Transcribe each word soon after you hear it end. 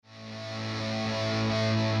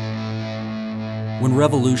When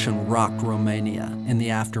revolution rocked Romania in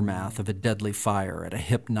the aftermath of a deadly fire at a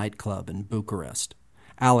hip nightclub in Bucharest,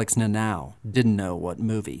 Alex Nanau didn't know what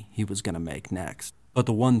movie he was going to make next. But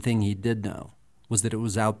the one thing he did know was that it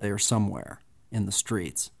was out there somewhere in the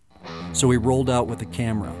streets. So he rolled out with a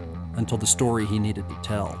camera until the story he needed to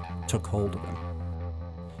tell took hold of him.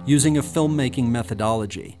 Using a filmmaking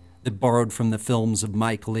methodology that borrowed from the films of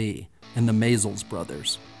Mike Leigh and the Maysles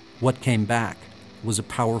brothers, what came back was a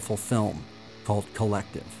powerful film called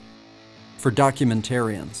Colectiv. For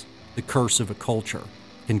documentarians, the curse of a culture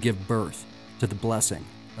can give birth to the blessing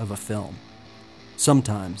of a film.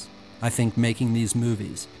 Sometimes, I think making these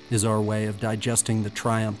movies is our way of digesting the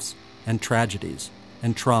triumphs and tragedies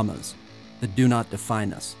and traumas that do not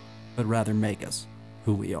define us, but rather make us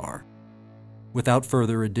who we are. Without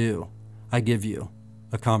further ado, I give you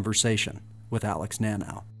a conversation with Alex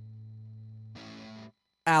Nanau.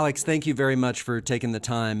 Alex, thank you very much for taking the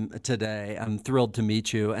time today. I'm thrilled to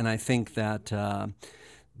meet you, and I think that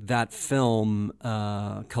that film,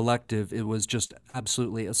 Colectiv, it was just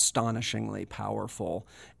absolutely astonishingly powerful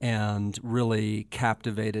and really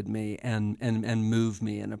captivated me and moved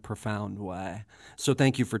me in a profound way. So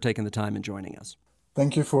thank you for taking the time and joining us.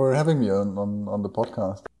 Thank you for having me on the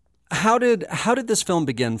podcast. How did this film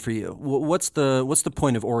begin for you? What's the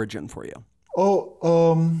point of origin for you?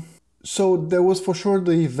 So there was for sure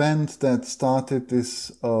the event that started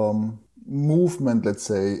this movement, let's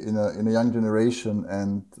say, in a young generation,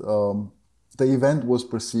 and the event was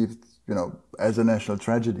perceived, as a national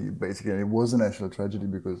tragedy. Basically, and it was a national tragedy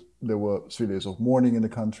because there were 3 days of mourning in the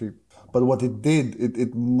country. But what it did,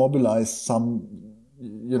 it mobilized some,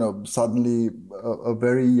 suddenly a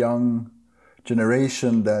very young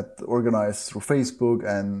generation that organized through Facebook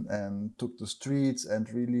and took the streets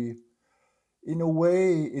and really. In a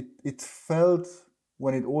way, it felt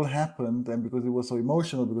when it all happened, and because it was so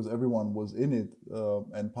emotional, because everyone was in it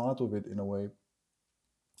and part of it in a way,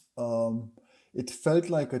 it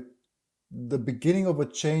felt like the beginning of a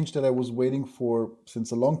change that I was waiting for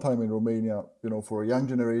since a long time in Romania, for a young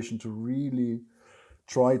generation to really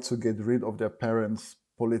try to get rid of their parents'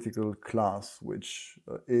 political class, which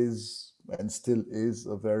is and still is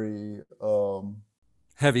a very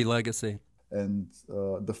heavy legacy. And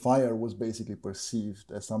the fire was basically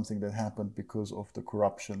perceived as something that happened because of the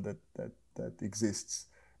corruption that exists.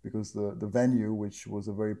 Because the venue, which was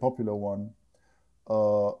a very popular one,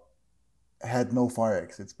 had no fire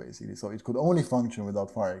exits basically. So it could only function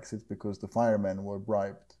without fire exits because the firemen were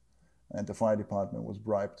bribed, and the fire department was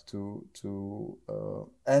bribed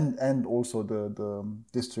and also the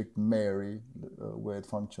district mayor where it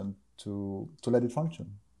functioned to let it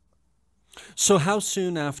function. So how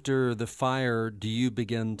soon after the fire do you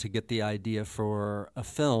begin to get the idea for a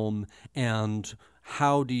film, and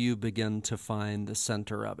how do you begin to find the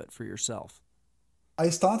center of it for yourself?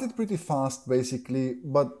 I started pretty fast, basically,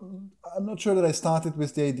 but I'm not sure that I started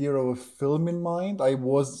with the idea of a film in mind. I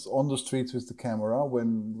was on the streets with the camera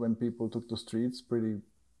when people took the streets pretty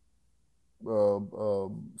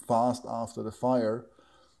fast after the fire.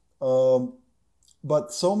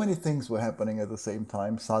 But so many things were happening at the same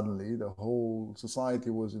time. Suddenly, the whole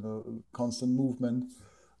society was in a constant movement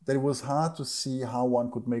that it was hard to see how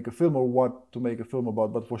one could make a film or what to make a film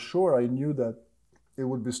about. But for sure, I knew that it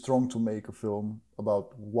would be strong to make a film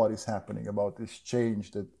about what is happening, about this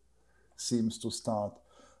change that seems to start.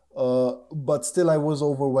 But still, I was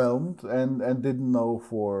overwhelmed and didn't know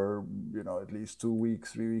for at least 2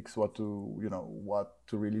 weeks, 3 weeks what to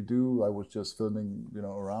really do. I was just filming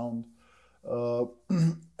around.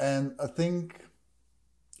 And I think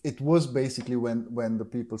it was basically when the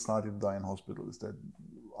people started to die in hospitals that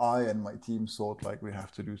I and my team thought like we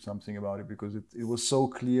have to do something about it, because it was so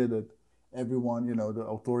clear that everyone, the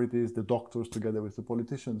authorities, the doctors, together with the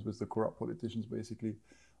politicians, with the corrupt politicians basically,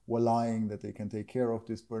 were lying that they can take care of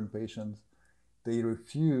these burn patients. They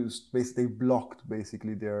refused, basically they blocked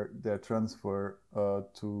basically their transfer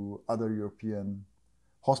to other European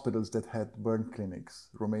hospitals that had burn clinics.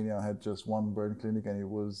 Romania had just one burn clinic, and it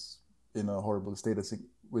was in a horrible state. I think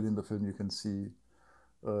within the film you can see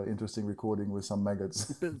interesting recording with some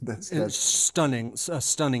maggots. It's stunning.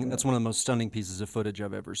 Stunning. That's one of the most stunning pieces of footage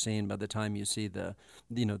I've ever seen. By the time you see the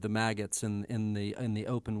maggots in the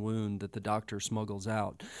open wound that the doctor smuggles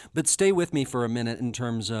out. But stay with me for a minute in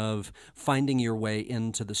terms of finding your way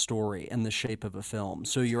into the story and the shape of a film.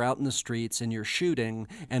 So you're out in the streets and you're shooting,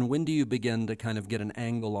 and when do you begin to kind of get an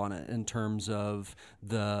angle on it in terms of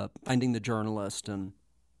the finding the journalist? And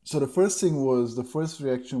so the first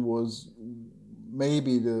reaction was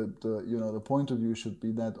maybe the point of view should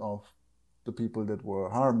be that of the people that were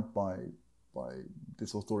harmed by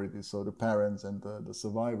these authorities, so the parents and the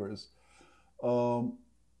survivors. Um,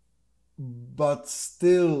 but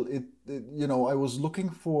still, I was looking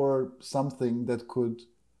for something that could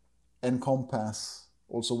encompass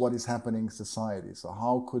also what is happening in society. So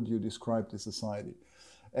how could you describe the society?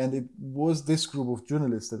 And it was this group of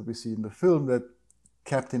journalists that we see in the film that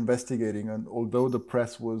kept investigating. And although the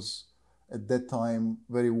press was at that time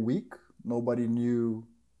very weak, nobody knew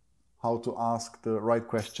how to ask the right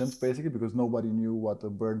questions, basically, because nobody knew what a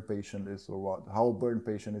burn patient is or how a burn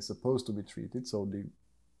patient is supposed to be treated. So they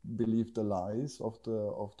believed the lies of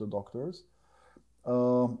the doctors.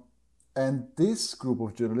 Um, and this group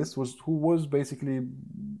of journalists who was basically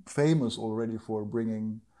famous already for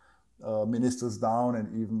bringing ministers down,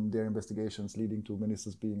 and even their investigations leading to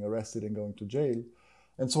ministers being arrested and going to jail.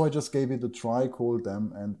 And so I just gave it a try, called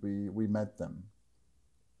them, and we met them.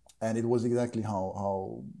 And it was exactly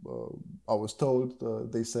how I was told.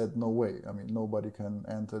 They said, no way. I mean, nobody can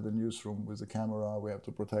enter the newsroom with a camera. We have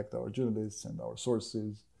to protect our journalists and our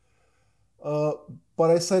sources. Uh, but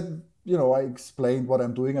I said, I explained what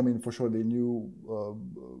I'm doing. I mean, for sure they knew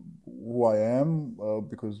who I am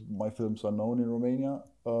because my films are known in Romania.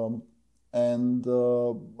 And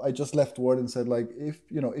I just left word and said, like,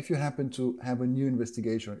 if you happen to have a new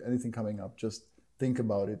investigation or anything coming up, just think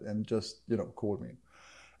about it and just, call me.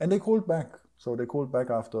 And they called back. So they called back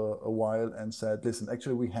after a while and said, listen,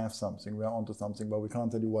 actually, we have something. We are onto something, but we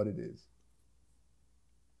can't tell you what it is.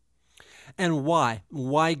 And why?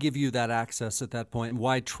 Why give you that access at that point?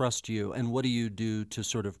 Why trust you? And what do you do to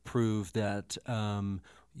sort of prove that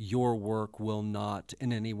your work will not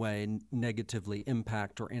in any way negatively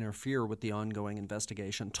impact or interfere with the ongoing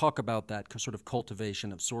investigation? Talk about that sort of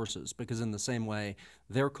cultivation of sources, because in the same way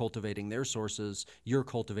they're cultivating their sources, you're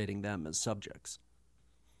cultivating them as subjects.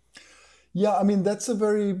 Yeah, I mean, that's a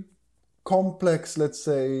very complex, let's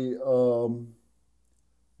say,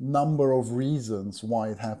 number of reasons why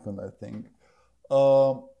it happened, I think.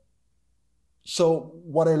 Uh, so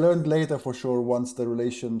what I learned later for sure, once the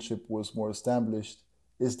relationship was more established,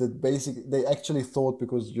 is that basically they actually thought,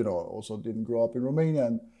 because, I also didn't grow up in Romania,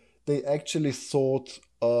 and they actually thought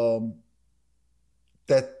that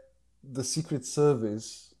the Secret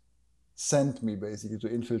Service sent me basically to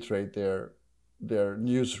infiltrate their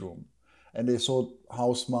newsroom. And they thought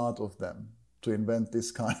how smart of them to invent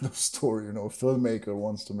this kind of story. A filmmaker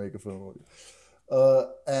wants to make a film.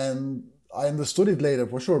 And I understood it later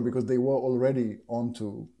for sure, because they were already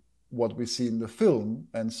onto what we see in the film,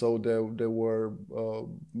 and so they were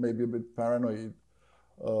maybe a bit paranoid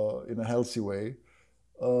in a healthy way.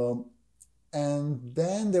 Um, and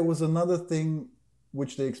then there was another thing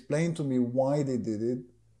which they explained to me why they did it.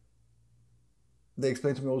 They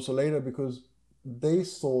explained to me also later, because they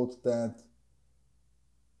thought that,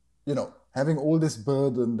 having all this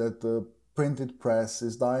burden that the printed press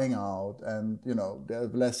is dying out, and, they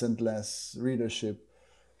have less and less readership,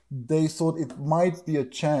 they thought it might be a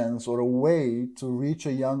chance or a way to reach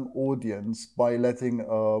a young audience by letting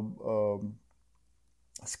a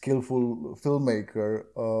skillful filmmaker,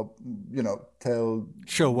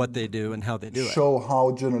 Show what they do and how they do it. show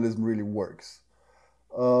how journalism really works.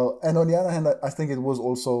 And on the other hand, I think it was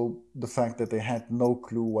also the fact that they had no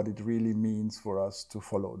clue what it really means for us to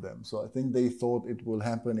follow them. So I think they thought it will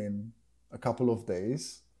happen in a couple of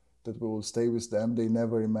days, that we will stay with them. They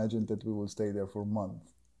never imagined that we will stay there for a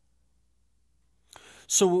month.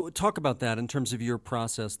 So talk about that in terms of your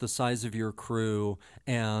process, the size of your crew,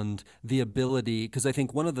 and the ability, because I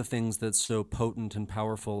think one of the things that's so potent and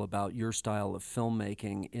powerful about your style of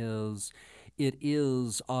filmmaking is it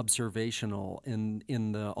is observational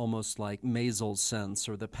in the almost like Maisel sense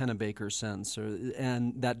or the Pennebaker sense,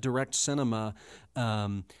 and that direct cinema.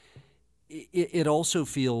 It also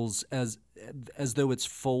feels as though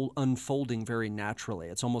it's unfolding very naturally.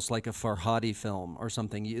 It's almost like a Farhadi film or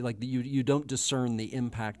something. You don't discern the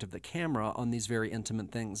impact of the camera on these very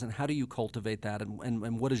intimate things. And how do you cultivate that?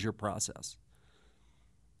 And what is your process?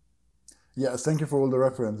 Yes, thank you for all the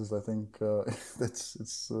references. I think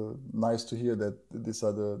it's nice to hear that these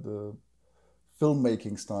are the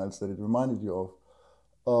filmmaking styles that it reminded you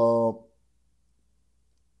of.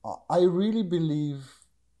 I really believe,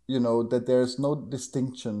 that there's no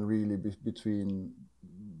distinction really between,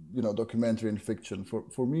 documentary and fiction.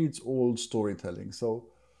 For me, it's all storytelling. So,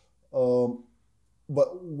 um,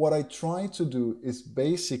 but what I try to do is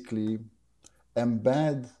basically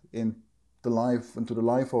embed into the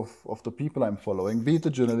life of the people I'm following, be it the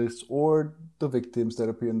journalists or the victims that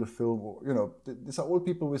appear in the film, or, these are all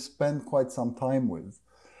people we spend quite some time with.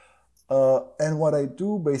 And what I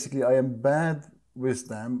do basically, I embed with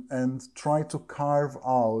them and try to carve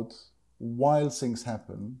out, while things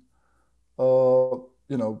happen, uh,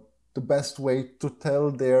 you know, the best way to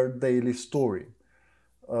tell their daily story.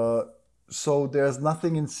 Uh, so there's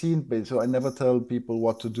nothing in scene based. So I never tell people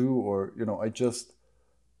what to do, or I just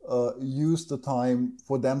use the time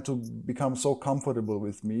for them to become so comfortable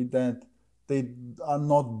with me that they are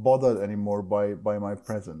not bothered anymore by my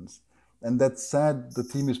presence. And that said, the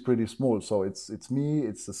team is pretty small. So it's me,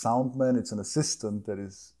 it's the soundman, it's an assistant that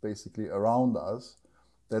is basically around us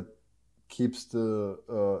that keeps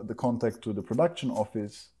the contact to the production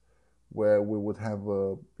office, where we would have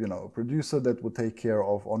a producer that would take care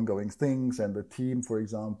of ongoing things, and the team, for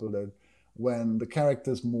example, that when the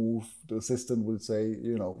characters move, the assistant will say,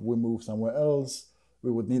 we move somewhere else,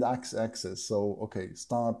 we would need access. So okay,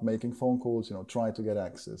 start making phone calls, try to get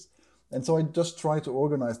access. And so I just try to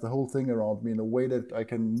organize the whole thing around me in a way that I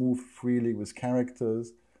can move freely with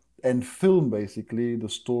characters and film basically the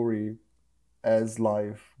story as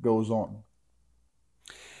life goes on.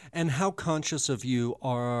 And how conscious of you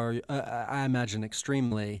are, I imagine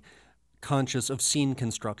extremely conscious of scene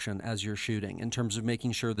construction as you're shooting, in terms of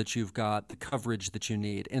making sure that you've got the coverage that you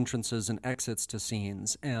need, entrances and exits to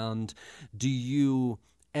scenes? And do you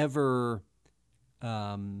ever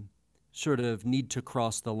sort of need to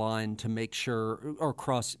cross the line to make sure, or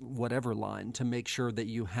cross whatever line, to make sure that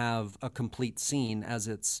you have a complete scene as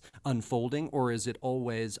it's unfolding, or is it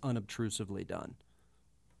always unobtrusively done?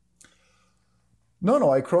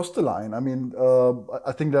 No, I crossed the line. I mean,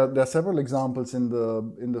 I think that there are several examples in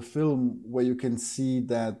the film where you can see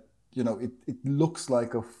that it looks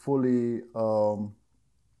like a fully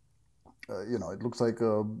it looks like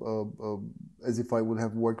as if I would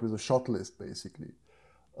have worked with a shot list basically,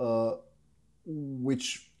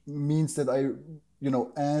 which means that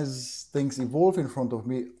as things evolve in front of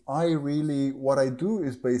me, what I do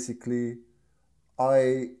is basically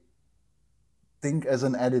I think as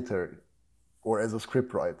an editor or as a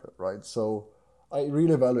scriptwriter, right? So I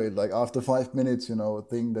really evaluate, like after 5 minutes, a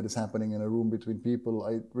thing that is happening in a room between people,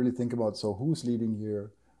 I really think about, so who's leading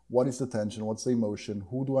here? What is the tension? What's the emotion?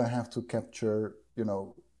 Who do I have to capture,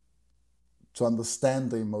 to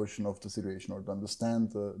understand the emotion of the situation, or to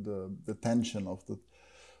understand the tension of the,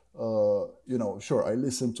 sure, I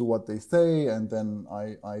listen to what they say, and then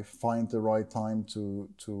I find the right time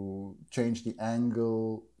to change the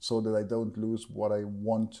angle so that I don't lose what I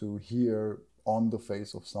want to hear on the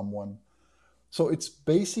face of someone. So it's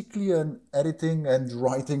basically an editing and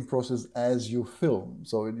writing process as you film.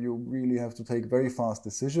 So you really have to take very fast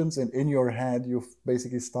decisions, and in your head you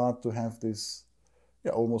basically start to have this,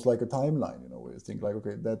 yeah, almost like a timeline, where you think like,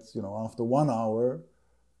 okay, that's, after 1 hour,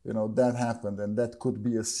 that happened, and that could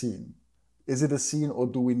be a scene. Is it a scene, or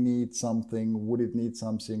do we need something? Would it need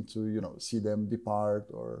something to, see them depart,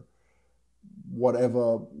 or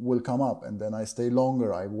whatever will come up? And then I stay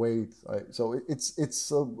longer, I wait. So it's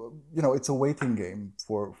a waiting game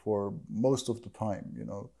for most of the time,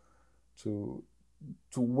 to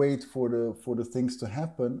wait for the things to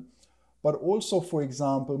happen. But also, for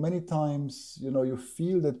example, many times, you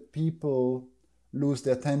feel that people lose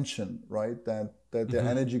their tension, right? That their Mm-hmm.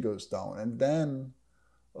 energy goes down. And then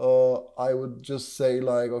I would just say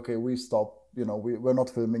like, okay, we stop, we're not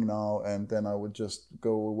filming now. And then I would just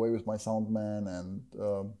go away with my sound man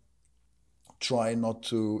and try not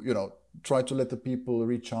to, try to let the people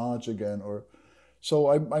recharge again. Or so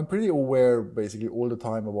I'm pretty aware basically all the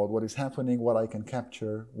time about what is happening, what I can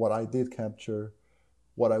capture, what I did capture,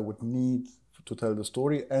 what I would need to tell the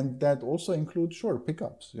story. And that also includes, sure,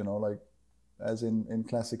 pickups, like as in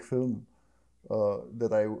classic film,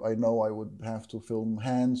 that I know I would have to film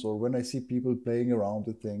hands, or when I see people playing around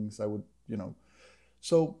with things, I would,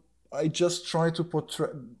 So I just try to portray.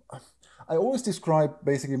 I always describe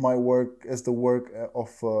basically my work as the work of,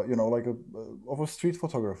 like of a street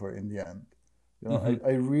photographer in the end. Mm-hmm.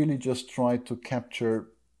 I really just try to capture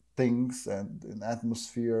things and an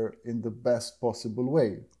atmosphere in the best possible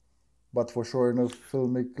way, but for sure in a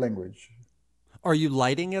filmic language. Are you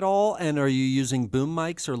lighting at all, and are you using boom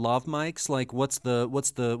mics or lav mics? Like, what's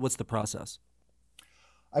the process?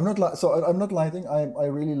 I'm not lighting. I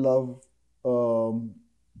really love um,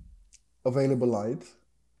 available light.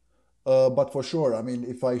 But for sure, I mean,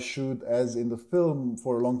 if I shoot as in the film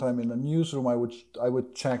for a long time in a newsroom, I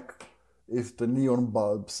would check if the neon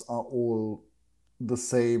bulbs are all the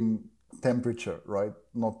same temperature, right?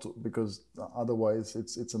 Not to, because otherwise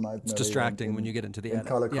it's a It's nightmare event distracting when you get into the in edit.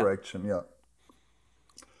 color Yeah. correction. Yeah.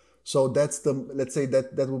 So that's the, let's say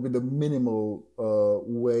that would be the minimal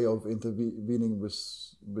way of intervening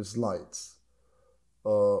with lights.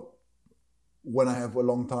 Uh, when I have a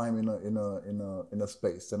long time in a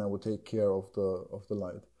space, then I would take care of the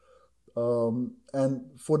light. And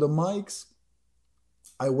for the mics,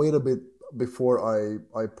 I wait a bit before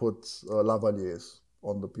I put lavaliers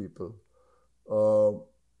on the people. Uh,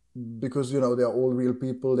 because, they are all real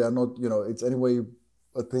people. They are not, it's anyway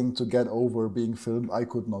a thing to get over being filmed. I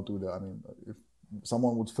could not do that. I mean, if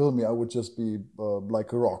someone would film me, I would just be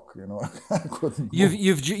like a rock, I couldn't move.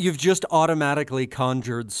 You've just automatically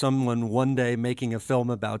conjured someone one day making a film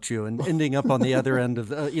about you and ending up on the other end of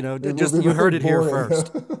the, you heard it here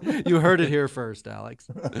first. You heard it here first, Alex.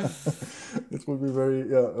 It would be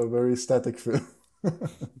a very static film.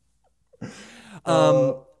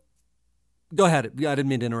 Go ahead. I didn't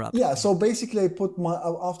mean to interrupt. Yeah. So basically, I put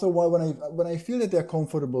after a while when I feel that they're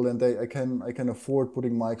comfortable and I can afford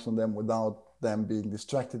putting mics on them without them being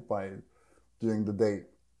distracted by it during the day,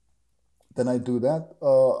 then I do that.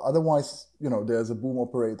 Otherwise, there's a boom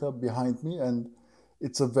operator behind me, and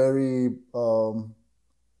it's a very I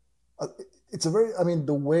mean,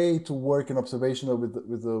 the way to work in observation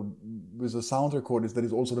with a sound record is that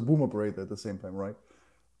it's also the boom operator at the same time, right?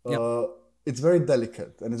 Yep. It's very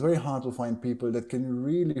delicate, and it's very hard to find people that can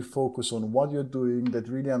really focus on what you're doing, that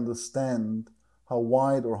really understand how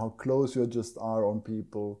wide or how close you just are on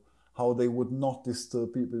people, how they would not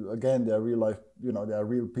disturb people. Again, they are real life, they are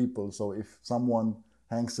real people. So if someone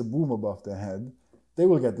hangs a boom above their head, they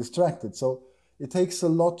will get distracted. So it takes a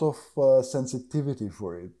lot of sensitivity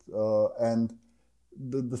for it. And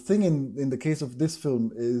the thing in the case of this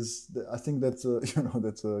film is that I think that's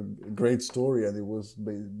that's a great story, and it was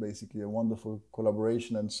basically a wonderful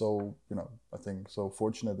collaboration, and so I think so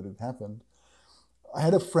fortunate that it happened. I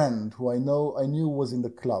had a friend who I knew was in the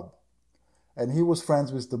club, and he was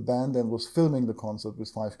friends with the band and was filming the concert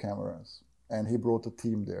with 5 cameras, and he brought a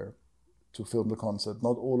team there to film the concert.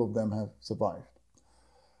 Not all of them have survived.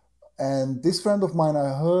 And this friend of mine,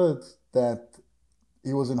 I heard that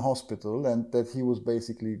he was in hospital and that he was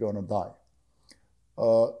basically going to die.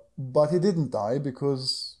 But he didn't die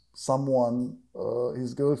because someone,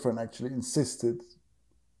 his girlfriend actually insisted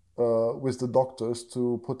with the doctors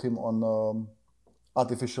to put him on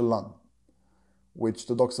artificial lung, which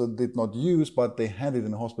the doctor did not use, but they had it in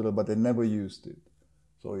the hospital, but they never used it.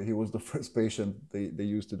 So he was the first patient they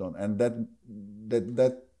used it on. And that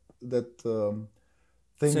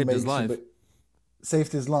thing saved his life.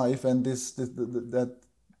 Saved his life, and it's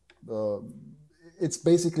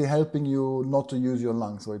basically helping you not to use your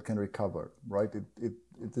lungs so it can recover, right?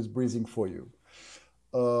 It is breathing for you.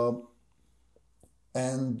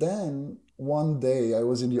 And then one day I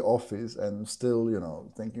was in the office and still,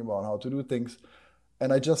 thinking about how to do things,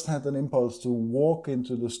 and I just had an impulse to walk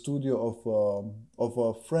into the studio of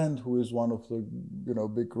a friend who is one of the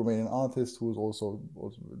big Romanian artists who was also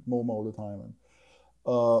with MoMA all the time.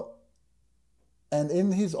 And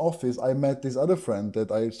in his office, I met this other friend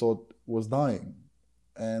that I thought was dying.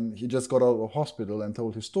 And he just got out of hospital and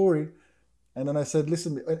told his story. And then I said,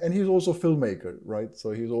 listen, and he's also a filmmaker, right?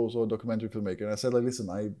 So he's also a documentary filmmaker. And I said, listen,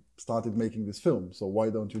 I started making this film, so why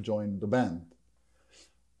don't you join the band?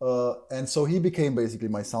 And so he became basically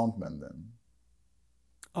my sound man then.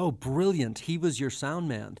 Oh, brilliant. He was your sound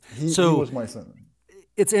man. He was my sound man.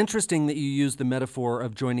 It's interesting that you use the metaphor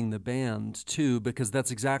of joining the band, too, because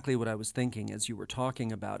that's exactly what I was thinking as you were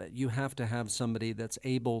talking about it. You have to have somebody that's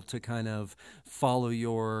able to kind of follow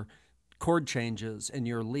your chord changes and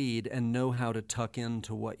your lead and know how to tuck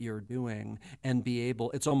into what you're doing and be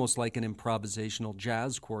able, it's almost like an improvisational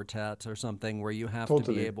jazz quartet or something where you have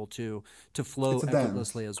to be able to flow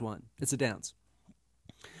effortlessly as one. It's a dance.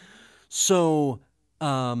 So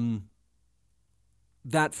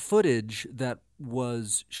that footage that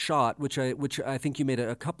was shot, which I think you made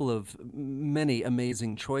a couple of many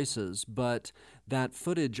amazing choices, but that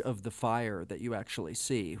footage of the fire that you actually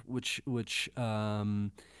see, which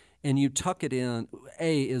and you tuck it in,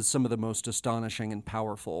 is some of the most astonishing and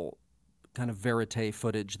powerful kind of verité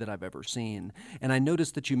footage that I've ever seen. And I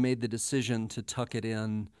noticed that you made the decision to tuck it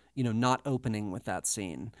in, not opening with that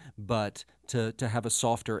scene, but to have a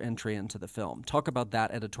softer entry into the film. Talk about that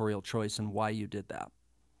editorial choice and why you did that.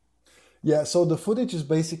 Yeah, so the footage is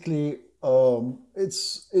basically,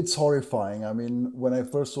 it's horrifying. I mean, when I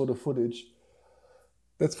first saw the footage,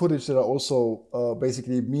 that's footage that I also,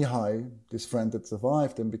 basically Mihai, this friend that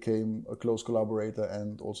survived and became a close collaborator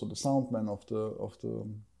and also the soundman of the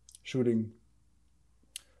shooting,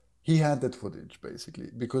 he had that footage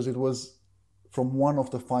basically because it was from one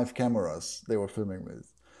of the 5 cameras they were filming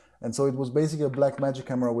with. And so it was basically a Blackmagic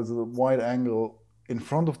camera with a wide angle in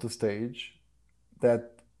front of the stage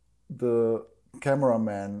that the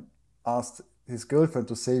cameraman asked his girlfriend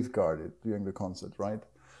to safeguard it during the concert, right?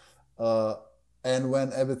 And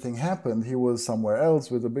when everything happened, he was somewhere else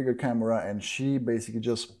with a bigger camera, and she basically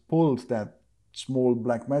just pulled that small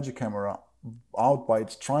Blackmagic camera out by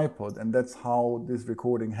its tripod, and that's how this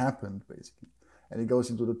recording happened, basically. And it goes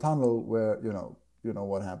into the tunnel where you know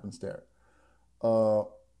what happens there. Uh,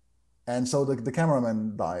 and so the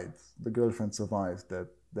cameraman died. The girlfriend survived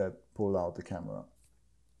that pulled out the camera.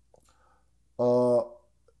 Uh,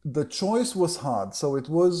 the choice was hard, so it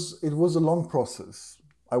was a long process.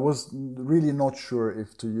 I was really not sure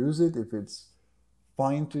if to use it, if it's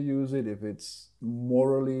fine to use it, if it's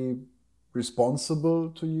morally responsible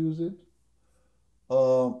to use it.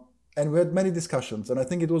 Uh, and we had many discussions, and I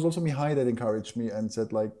think it was also Mihai that encouraged me and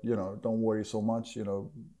said, like, don't worry so much.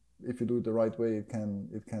 If you do it the right way,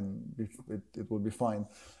 it will be fine.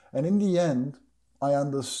 And in the end, I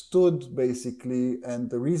understood basically, and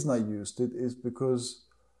the reason I used it is because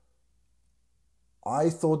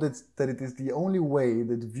I thought that it is the only way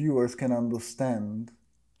that viewers can understand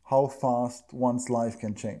how fast one's life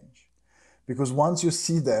can change. Because once you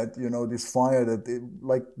see that, this fire that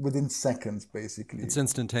like within seconds basically It's takes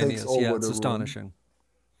instantaneous. Yeah, over it's the room, astonishing.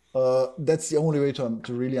 that's the only way to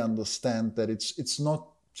really understand that it's not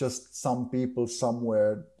just some people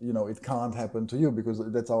somewhere, it can't happen to you, because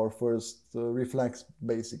that's our first reflex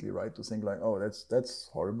basically, right? To think like, oh, that's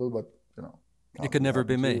horrible, but It can't could really never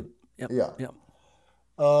happen be to me. you. Yep. Yeah. Yep.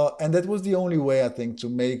 And that was the only way, I think, to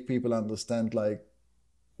make people understand, like,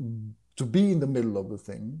 to be in the middle of the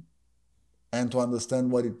thing and to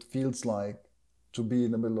understand what it feels like to be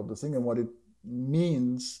in the middle of the thing and what it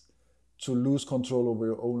means to lose control over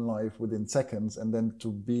your own life within seconds, and then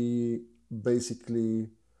to be basically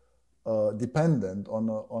dependent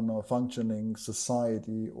on a functioning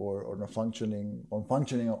society, or on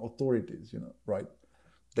functioning authorities, right?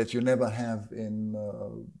 That you never have in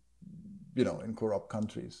corrupt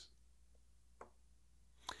countries.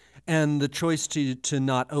 And the choice to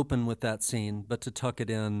not open with that scene, but to tuck it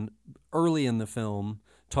in early in the film.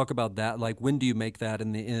 Talk about that. Like, when do you make that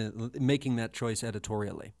making that choice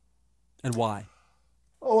editorially, and why?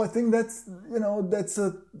 Oh, I think it's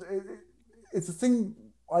a thing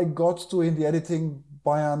I got to in the editing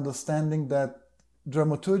by understanding that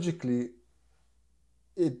dramaturgically,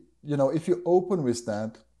 it if you open with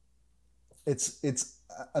that, it's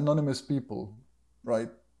anonymous people, right?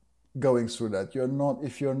 Going through that, you're not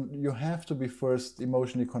if you're you have to be first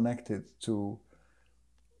emotionally connected to,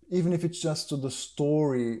 even if it's just to the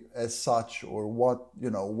story as such, or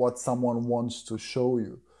what someone wants to show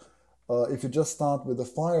you. If you just start with a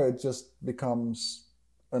fire, it just becomes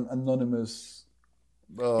an anonymous.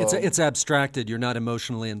 It's uh, it's abstracted. You're not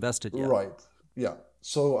emotionally invested yet. right. Yeah.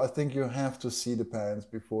 So I think you have to see the parents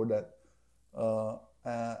before that.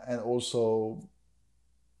 And also,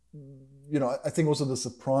 I think also the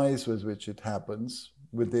surprise with which it happens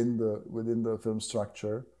within the film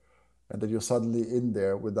structure, and that you're suddenly in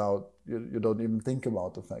there without you don't even think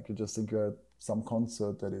about the fact, you just think you're at some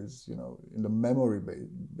concert that is in the memory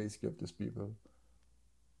basically of these people.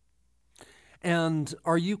 And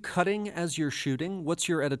are you cutting as you're shooting? What's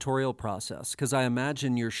your editorial process? Because I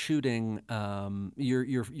imagine you're shooting,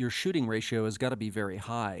 your shooting ratio has got to be very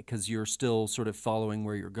high because you're still sort of following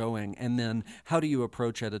where you're going. And then how do you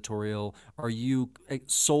approach editorial? Are you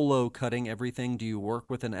solo cutting everything? Do you work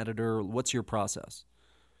with an editor? What's your process?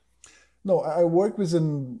 No, I work with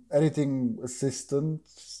an editing assistant,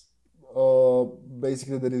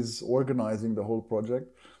 basically, that is organizing the whole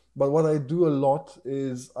project. But what I do a lot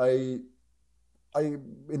is I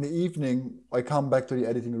in the evening I come back to the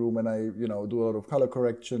editing room, and I do a lot of color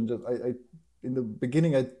correction. Just I in the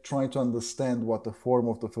beginning I try to understand what the form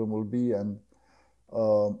of the film will be, and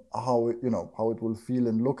how it will feel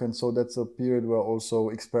and look. And so that's a period where I also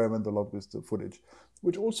experiment a lot with the footage,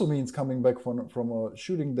 which also means coming back from a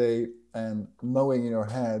shooting day and knowing in your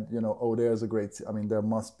head, oh, there's a great, I mean, there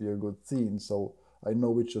must be a good scene. So I know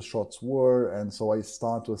which the shots were, and so I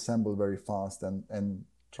start to assemble very fast and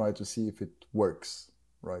try to see if it works,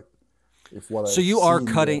 right? If what So I've you are seen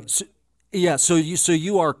there. cutting. Yeah, so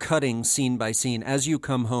you are cutting scene by scene as you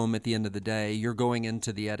come home at the end of the day. You're going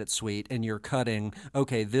into the edit suite and you're cutting.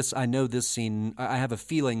 Okay, this I know this scene. I have a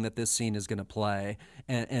feeling that this scene is going to play,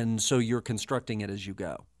 and so you're constructing it as you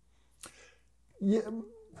go. Yeah,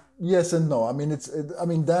 yes and no. I mean, I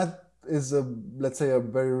mean, that is let's say, a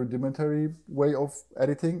very rudimentary way of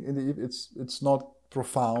editing. It's not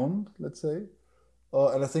profound, let's say.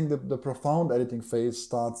 And I think the profound editing phase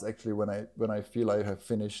starts actually when I feel I have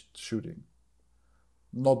finished shooting,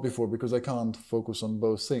 not before, because I can't focus on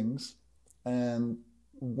both things. And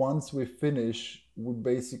once we finish,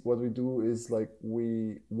 what we do is, like,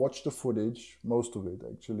 we watch the footage, most of it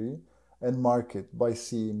actually, and mark it by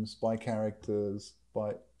scenes, by characters,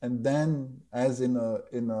 and then, as in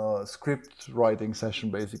a script writing session,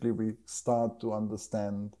 basically we start to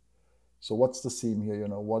understand So what's the theme here?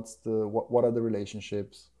 What are the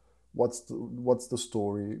relationships? What's the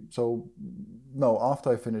story? So no,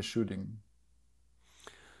 after I finished shooting.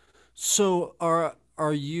 So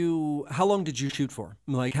are you how long did you shoot for?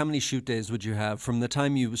 Like how many shoot days would you have from the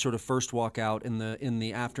time you sort of first walk out in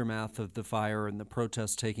the aftermath of the fire and the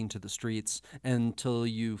protests taking to the streets until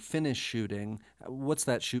you finish shooting? What's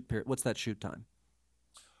that shoot period? What's that shoot time?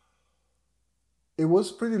 It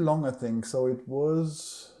was pretty long, I think. So it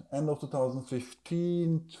was end of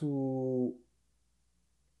 2015 to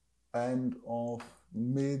end of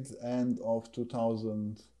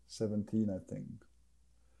 2017, I think.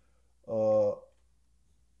 Uh,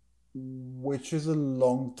 which is a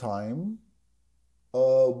long time.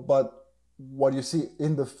 But what you see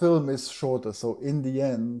in the film is shorter. So in the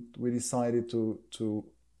end, we decided to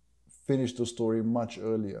finish the story much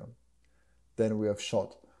earlier than we have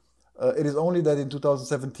shot. It is only that in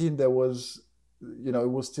 2017 there was, it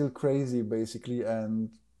was still crazy basically, and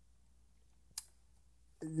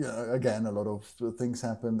again a lot of things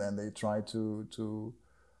happened, and they tried to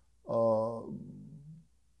uh,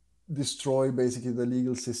 destroy basically the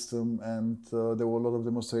legal system, and there were a lot of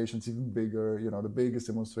demonstrations, even bigger, the biggest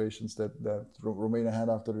demonstrations that Romania had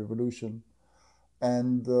after the revolution.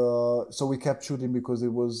 And so we kept shooting because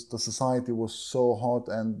the society was so hot,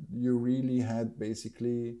 and you really had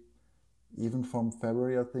basically, even from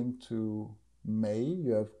February, I think, to May,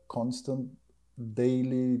 you have constant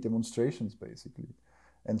daily demonstrations basically.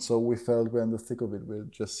 And so we felt we're in the thick of it. We're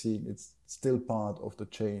just seeing it's still part of the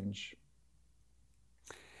change.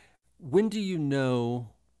 When do you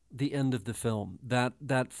know the end of the film?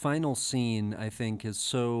 That final scene, I think, is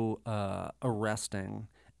so arresting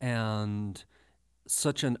and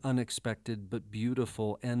such an unexpected but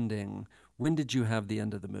beautiful ending. When did you have the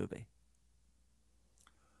end of the movie?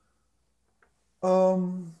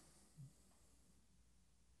 Um,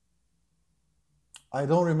 I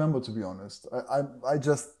don't remember, to be honest. I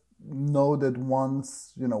just know that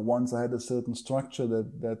once I had a certain structure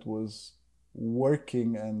that was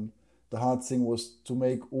working, and the hard thing was to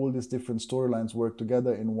make all these different storylines work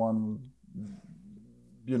together in one,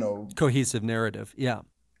 you know, Cohesive narrative. Yeah.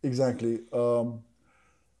 exactly.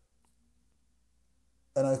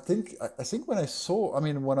 And I think when I saw, I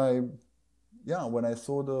mean, when I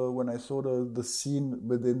saw the scene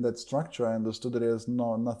within that structure, I understood that there's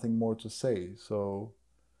nothing more to say. So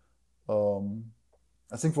um,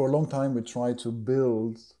 I think for a long time we tried to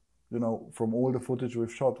build, from all the footage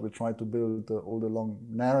we've shot, we tried to build all the long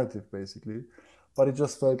narrative basically, but it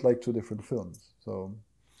just felt like two different films. So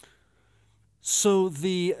So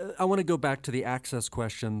the I want to go back to the access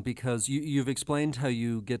question because you've explained how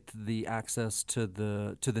you get the access to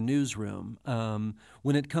the newsroom.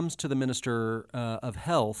 When it comes to the Minister of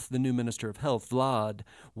Health, the new Minister of Health, Vlad,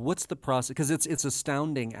 what's the process? Because it's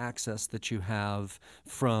astounding access that you have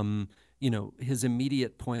from his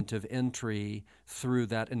immediate point of entry through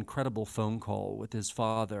that incredible phone call with his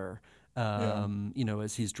father. yeah,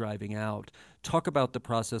 As he's driving out. Talk about the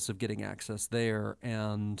process of getting access there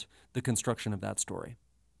and the construction of that story.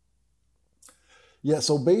 yeah.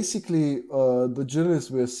 So basically, the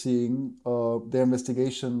journalists we're seeing, their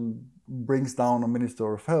investigation brings down a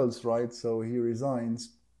Minister of Health, right? So he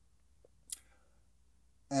resigns,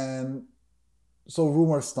 and so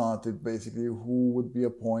rumors started basically who would be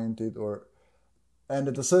appointed, and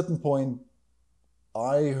at a certain point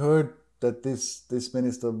I heard that this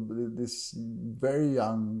minister, this very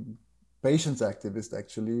young patients activist,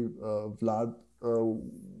 actually, Vlad,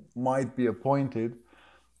 might be appointed.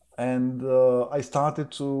 And I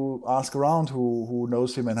started to ask around who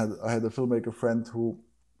knows him, and I had a filmmaker friend who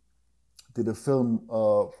did a film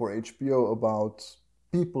for HBO about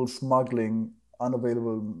people smuggling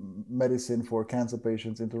unavailable medicine for cancer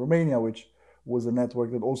patients into Romania, which was a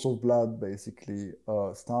network that also Vlad basically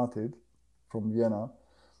started from Vienna.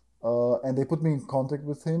 And they put me in contact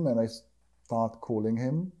with him, and I start calling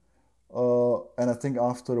him. And I think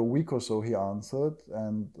after a week or so, he answered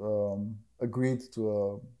and agreed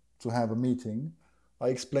to have a meeting. I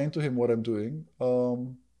explained to him what I'm doing.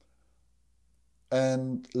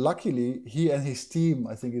 And luckily, he and his team,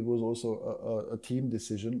 I think it was also a team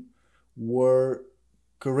decision, were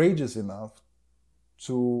courageous enough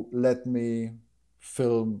to let me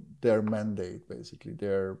film their mandate, basically,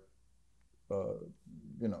 uh,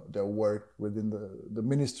 their work within the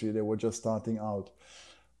ministry. They were just starting out.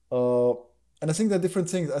 Uh, and I think there are different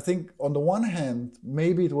things. I think on the one hand,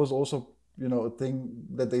 maybe it was also, a thing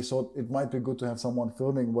that they thought it might be good to have someone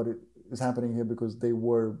filming what is happening here, because they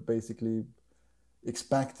were basically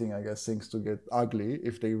expecting, I guess, things to get ugly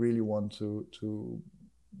if they really want to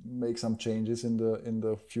make some changes in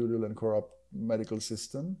the feudal and corrupt medical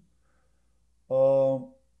system.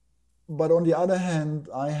 Um, but on the other hand,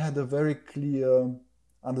 I had a very clear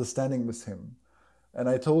understanding with him. And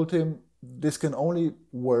I told him, this can only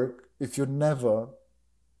work if you never,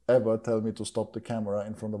 ever tell me to stop the camera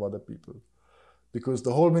in front of other people. Because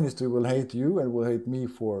the whole ministry will hate you and will hate me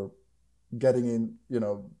for getting in.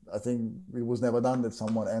 I think it was never done that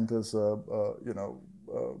someone enters,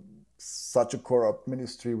 such a corrupt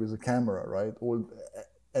ministry with a camera, right? All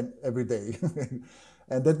and every day.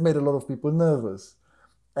 And that made a lot of people nervous.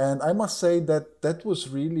 And I must say that that was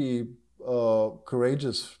really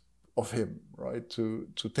courageous of him, right? To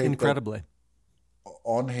take that Incredibly.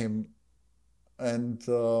 on him, and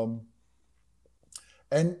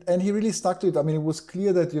and he really stuck to it. I mean, it was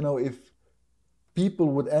clear that if people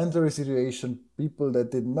would enter a situation, people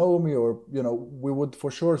that didn't know me, or we would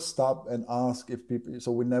for sure stop and ask if people.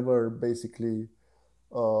 So we never basically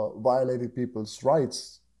violated people's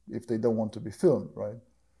rights if they don't want to be filmed, right?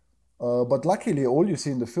 But luckily, all you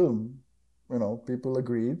see in the film, people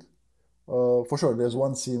agreed. For sure, there's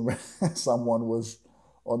one scene where someone was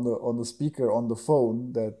on the speaker on the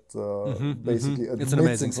phone that basically It's an admits in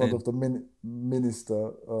amazing front scene. of the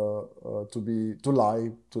minister to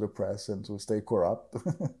lie to the press and to stay corrupt,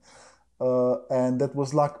 and that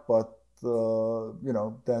was luck. But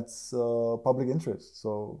that's public interest.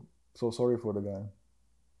 So sorry for the guy.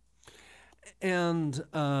 And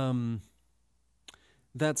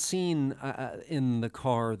that scene in the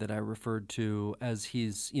car that I referred to as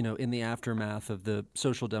he's, in the aftermath of the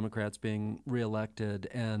Social Democrats being reelected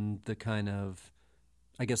and the kind of,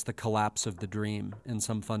 I guess, the collapse of the dream in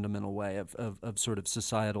some fundamental way of sort of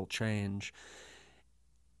societal change.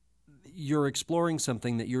 You're exploring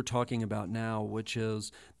something that you're talking about now, which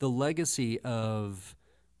is the legacy of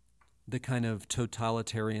the kind of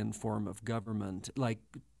totalitarian form of government. Like,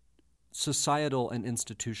 societal and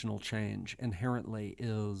institutional change inherently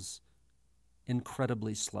is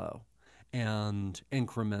incredibly slow and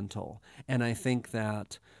incremental. And I think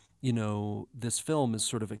that, this film is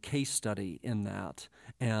sort of a case study in that.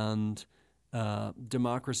 And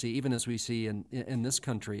democracy, even as we see in this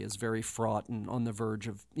country, is very fraught and on the verge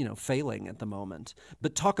of failing at the moment.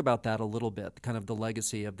 But talk about that a little bit, kind of the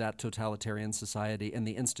legacy of that totalitarian society and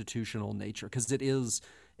the institutional nature, because it is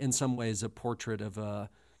in some ways a portrait of a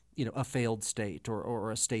failed state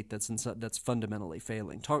or a state that's fundamentally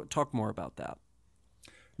failing. Talk more about that.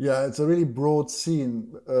 Yeah, it's a really broad theme,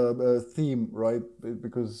 right?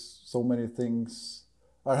 Because so many things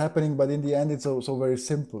are happening, but in the end, it's also very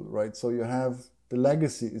simple, right? So you have the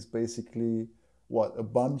legacy is basically what a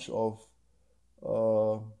bunch of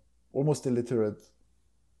uh, almost illiterate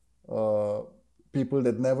uh, people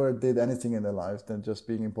that never did anything in their lives than just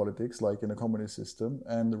being in politics, like in a communist system,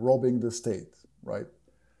 and robbing the state, right?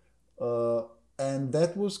 Uh, and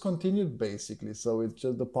that was continued basically. So it's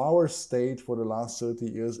just the power stayed for the last 30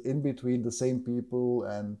 years in between the same people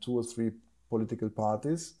and two or three political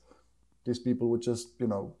parties. These people would just,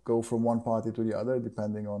 go from one party to the other,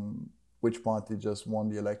 depending on which party just won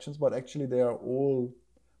the elections. But actually, they are all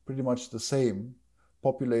pretty much the same,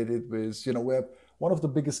 populated with, we have one of the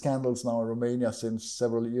biggest scandals now in Romania since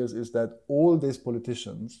several years is that all these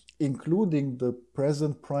politicians, including the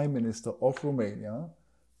present prime minister of Romania,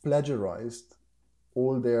 plagiarized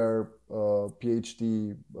all their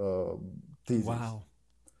PhD theses. Wow.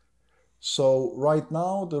 So right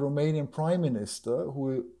now, the Romanian prime minister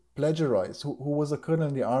who plagiarized, who was a colonel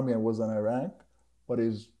in the army and was in Iraq, but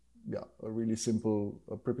is a really simple,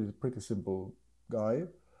 a pretty simple guy.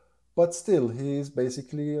 But still, he is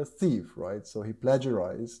basically a thief, right? So he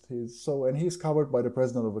plagiarized and he's covered by the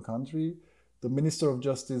president of the country. The minister of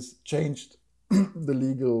justice changed the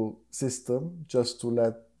legal system just to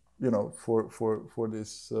let for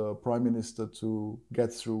this prime minister to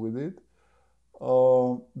get through with it.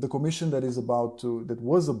 The commission that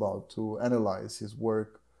was about to analyze his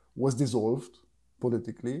work was dissolved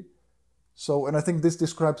politically. So, and I think this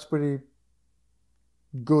describes pretty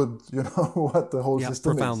good, what the whole Yeah,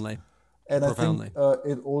 system is. profoundly. And I think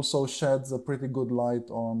Profoundly. it also sheds a pretty good light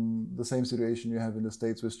on the same situation you have in the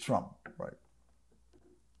States with Trump, right?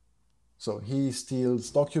 So he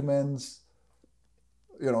steals documents.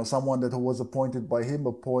 Someone that was appointed by him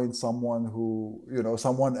appoints someone who,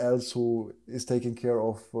 someone else who is taking care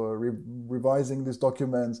of revising these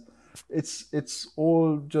documents. It's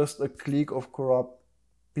all just a clique of corrupt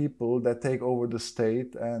people that take over the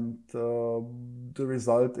state, and the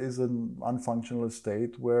result is an unfunctional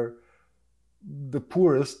state where the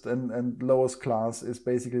poorest and lowest class is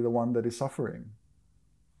basically the one that is suffering.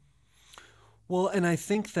 Well, and I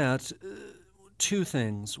think that Two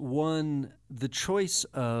things. One, the choice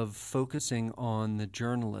of focusing on the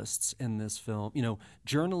journalists in this film.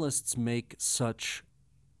 Journalists make such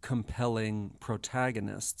compelling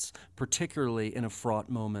protagonists, particularly in a fraught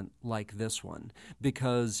moment like this one,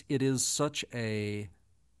 because it is such a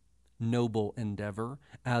noble endeavor.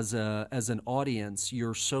 As an audience,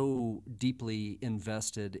 you're so deeply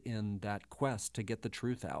invested in that quest to get the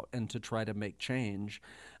truth out and to try to make change.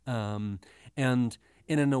 And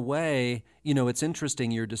in a way, it's interesting,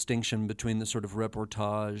 your distinction between the sort of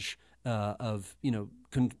reportage of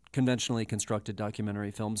conventionally constructed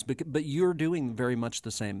documentary films, but you're doing very much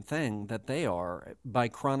the same thing that they are. By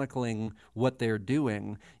chronicling what they're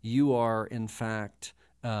doing, you are in fact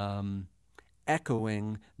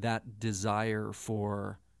echoing that desire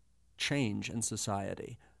for change in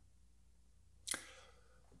society.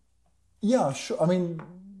 Yeah, sure. I mean,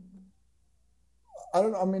 I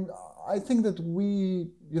don't. I mean, I think that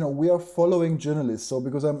we are following journalists. So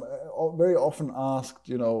because I'm very often asked,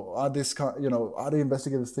 are the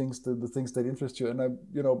investigative things the things that interest you? And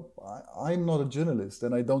I'm not a journalist,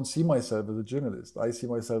 and I don't see myself as a journalist. I see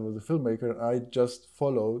myself as a filmmaker. And I just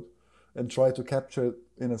followed and try to capture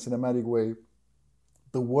in a cinematic way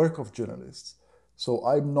the work of journalists. So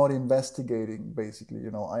I'm not investigating, basically.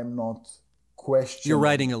 I'm not questioning. You're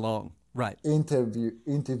writing along. Right.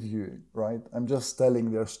 Interviewing, right? I'm just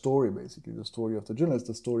telling their story, basically, the story of the journalists,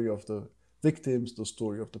 the story of the victims, the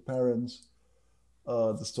story of the parents,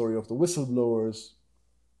 the story of the whistleblowers.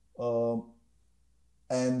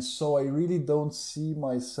 And so I really don't see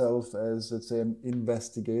myself as, let's say, an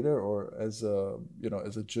investigator or as a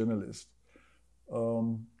journalist.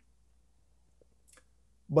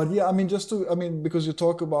 But yeah, I mean, because you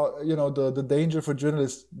talk about, the danger for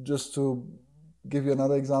journalists, just to give you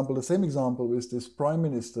another example, the same example is this prime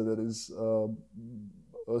minister that is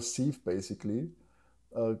a thief, basically,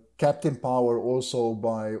 kept in power also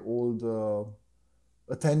by all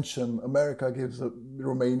the attention America gives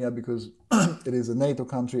Romania, because it is a NATO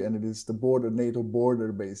country and it is the NATO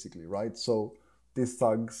border, basically, right? So these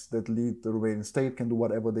thugs that lead the Romanian state can do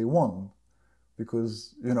whatever they want,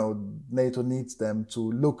 because NATO needs them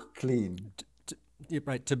to look clean,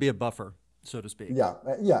 Right, to be a buffer, so to speak. Yeah,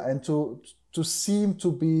 and to seem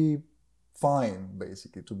to be fine,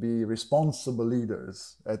 basically, to be responsible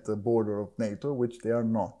leaders at the border of NATO, which they are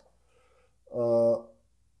not.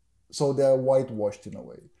 So they are whitewashed in a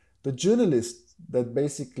way. The journalist that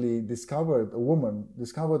basically discovered all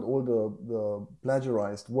the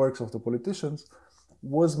plagiarized works of the politicians,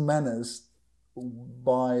 was menaced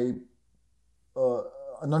by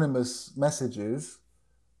anonymous messages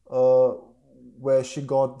where she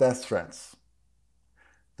got death threats.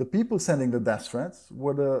 The people sending the death threats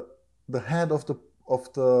were the head of the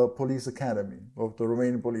police academy, of the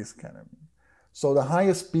Romanian police academy. So the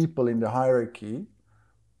highest people in the hierarchy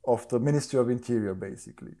of the Ministry of Interior,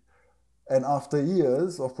 basically. And after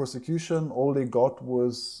years of prosecution, all they got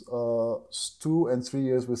was 2 and 3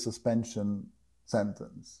 years with suspension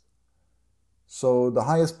sentence. So the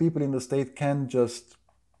highest people in the state can just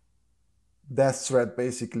death threat,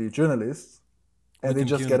 basically, journalists, and they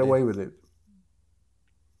just get away with it.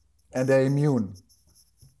 And they're immune.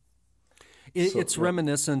 It's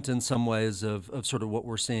reminiscent in some ways of sort of what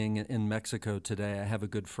we're seeing in Mexico today. I have a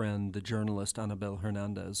good friend, the journalist Anabel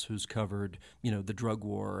Hernandez, who's covered, the drug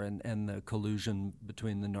war and the collusion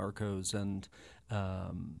between the narcos and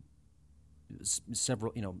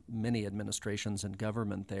several, many administrations and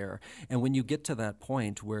government there. And when you get to that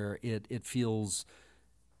point where it feels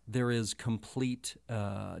there is complete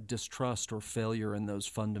distrust or failure in those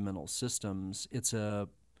fundamental systems, it's a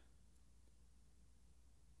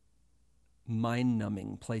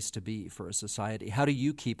mind-numbing place to be for a society. How do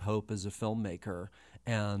you keep hope as a filmmaker,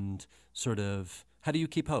 and how do you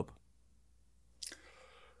keep hope?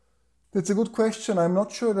 That's a good question. I'm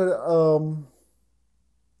not sure that,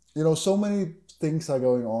 so many things are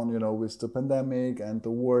going on, with the pandemic and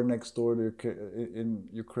the war next door in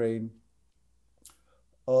Ukraine,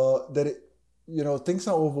 that things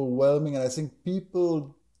are overwhelming, and I think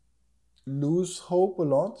people lose hope a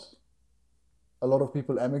lot. A lot of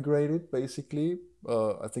people emigrated, basically.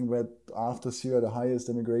 I think we had, after Syria, the highest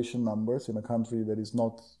immigration numbers in a country that is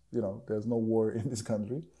not, there's no war in this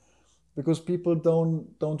country, because people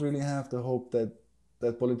don't really have the hope that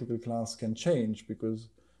political class can change, because,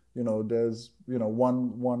 there's, you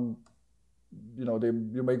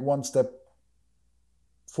make one step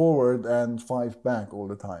forward and 5 back all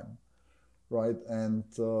the time, right? And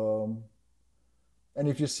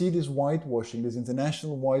if you see this whitewashing, this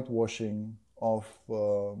international whitewashing of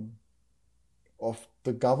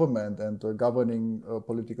the government and the governing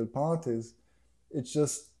political parties, it's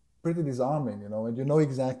just pretty disarming, and you know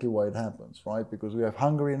exactly why it happens, right? Because we have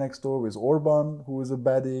Hungary next door with Orban, who is a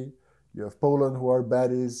baddie. You have Poland, who are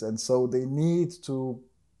baddies, and so they need to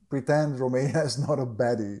pretend Romania is not a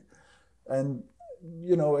baddie. And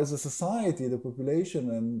as a society, the population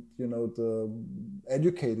and the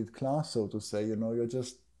educated class, so to say, you're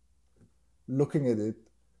just looking at it,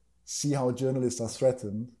 see how journalists are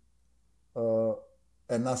threatened, uh,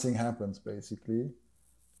 and nothing happens basically.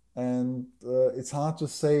 And it's hard to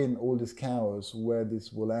say in all this chaos where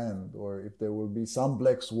this will end, or if there will be some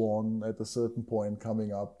black swan at a certain point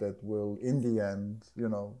coming up that will, in the end,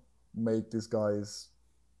 make these guys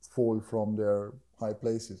fall from their high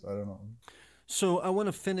places. I don't know. So I want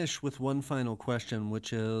to finish with one final question,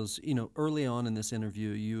 which is, early on in this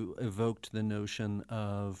interview, you evoked the notion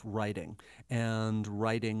of writing and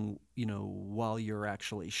writing, while you're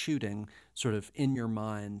actually shooting, sort of in your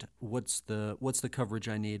mind, what's the coverage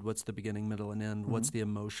I need? What's the beginning, middle, and end? What's Mm-hmm. the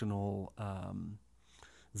emotional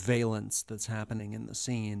valence that's happening in the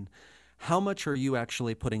scene? How much are you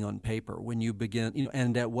actually putting on paper when you begin,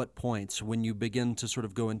 and at what points when you begin to sort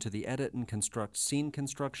of go into the edit and construct scene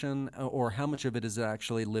construction, or how much of it is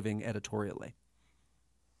actually living editorially?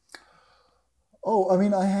 Oh, I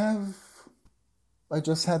mean, I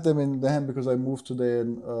just had them in the hand because I moved today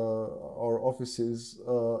in our offices.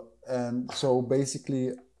 And so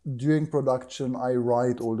basically, during production, I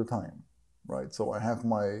write all the time, right? So I have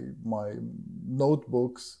my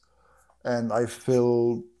notebooks and I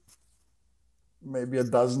fill maybe a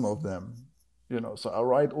dozen of them, so I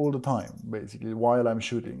write all the time basically while I'm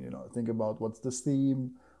shooting. Think about what's the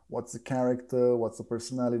theme, what's the character, what's the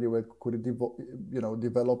personality, where could it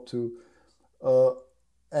develop to. uh,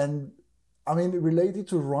 and I mean, related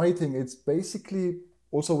to writing, it's basically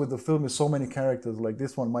also with the film is so many characters like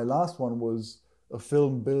this one. My last one was a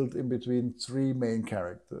film built in between three main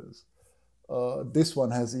characters. This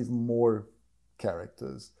one has even more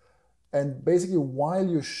characters. And basically, while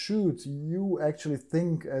you shoot, you actually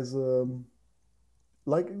think as a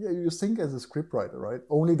like yeah, you think as a scriptwriter, right?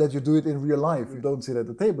 Only that you do it in real life. You don't sit at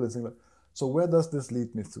the table and think like, so where does this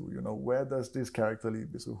lead me to? Where does this character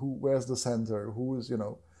lead me to? Where's the center? Who is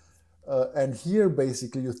and here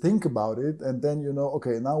basically you think about it, and then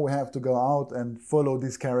okay, now we have to go out and follow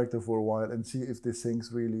this character for a while and see if these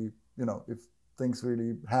things really, if things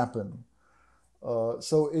really happen.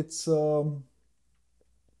 So it's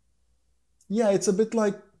yeah, it's a bit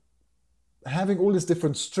like having all these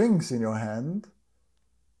different strings in your hand,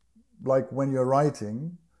 like when you're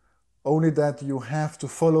writing, only that you have to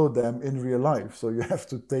follow them in real life. So you have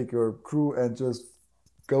to take your crew and just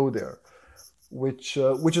go there, which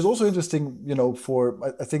is also interesting,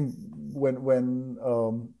 for I think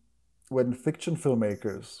when fiction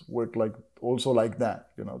filmmakers work like also like that,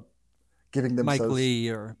 giving Mike themselves. Lee,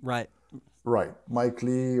 or right. Right, Mike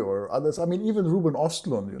Lee or others. I mean, even Ruben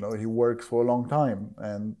Ostlund, he works for a long time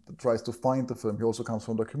and tries to find the film. He also comes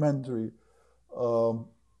from documentary. Um,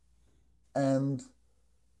 and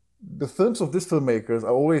the films of these filmmakers I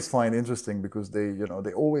always find interesting because they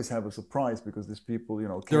always have a surprise because these people, They're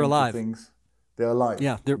came to alive. things. They're alive,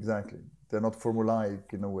 Yeah, they're exactly. They're not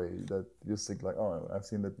formulaic in a way that you think like, oh, I've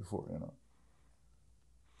seen that before.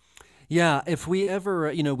 Yeah, if we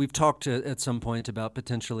ever, we've talked at some point about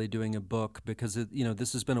potentially doing a book because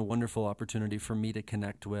this has been a wonderful opportunity for me to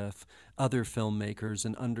connect with other filmmakers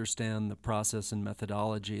and understand the process and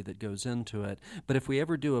methodology that goes into it. But if we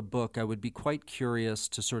ever do a book, I would be quite curious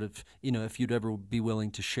to sort of, if you'd ever be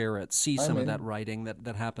willing to share it, see I'm some of that in. writing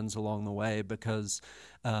that happens along the way, because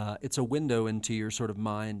it's a window into your sort of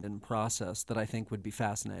mind and process that I think would be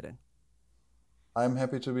fascinating. I'm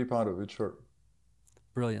happy to be part of it, sure.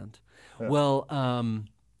 Brilliant. Yeah. Well,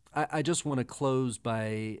 I just want to close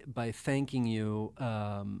by thanking you.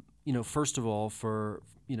 First of all, for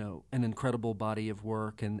an incredible body of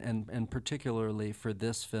work, and particularly for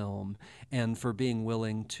this film, and for being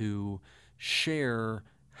willing to share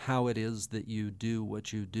how it is that you do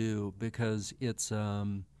what you do, because it's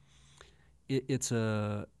a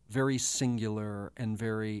very singular and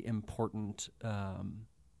very important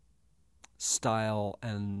style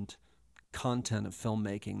and content of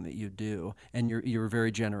filmmaking that you do, and you're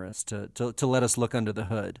very generous to let us look under the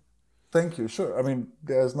hood. Thank you. Sure. I mean,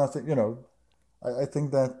 there's nothing. I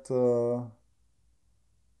think that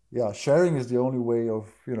yeah, sharing is the only way of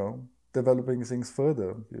developing things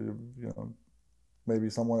further. Maybe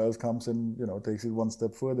someone else comes and takes it one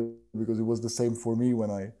step further because it was the same for me when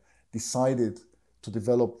I decided to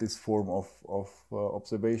develop this form of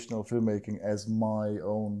observational filmmaking as my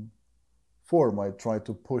own form. I tried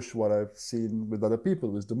to push what I've seen with other people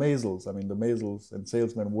with the Maisels. I mean, the Maisels and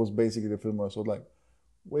Salesman was basically the film where I was like,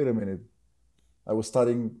 wait a minute. I was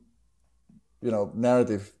studying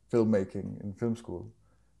narrative filmmaking in film school.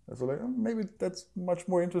 And so like, maybe that's much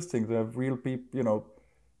more interesting to have real people,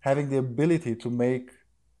 having the ability to make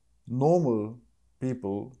normal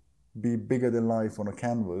people be bigger than life on a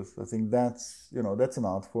canvas. I think that's an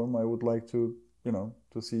art form I would like to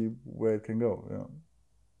see where it can go.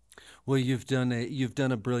 Well, you've done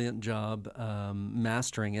a brilliant job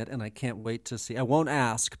mastering it, and I can't wait to see. I won't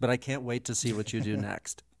ask, but I can't wait to see what you do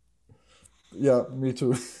next. Yeah, me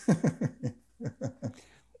too.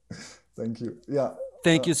 Thank you. Yeah.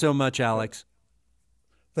 Thank you so much, Alex.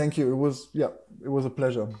 Thank you. It was a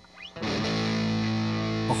pleasure.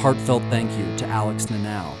 A heartfelt thank you to Alex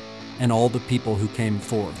Nanau and all the people who came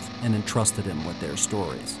forth and entrusted him with their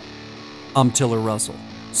stories. I'm Tiller Russell.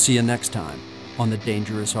 See you next time on The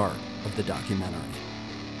Dangerous Art of the Documentary.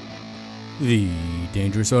 The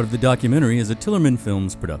Dangerous Art of the Documentary is a Tillerman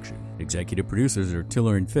Films production. Executive producers are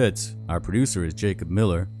Tiller and Fitz. Our producer is Jacob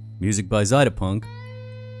Miller. Music by Zytapunk.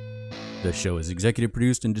 The show is executive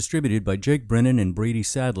produced and distributed by Jake Brennan and Brady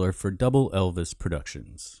Sadler for Double Elvis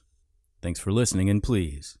Productions. Thanks for listening, and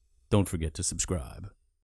please, don't forget to subscribe.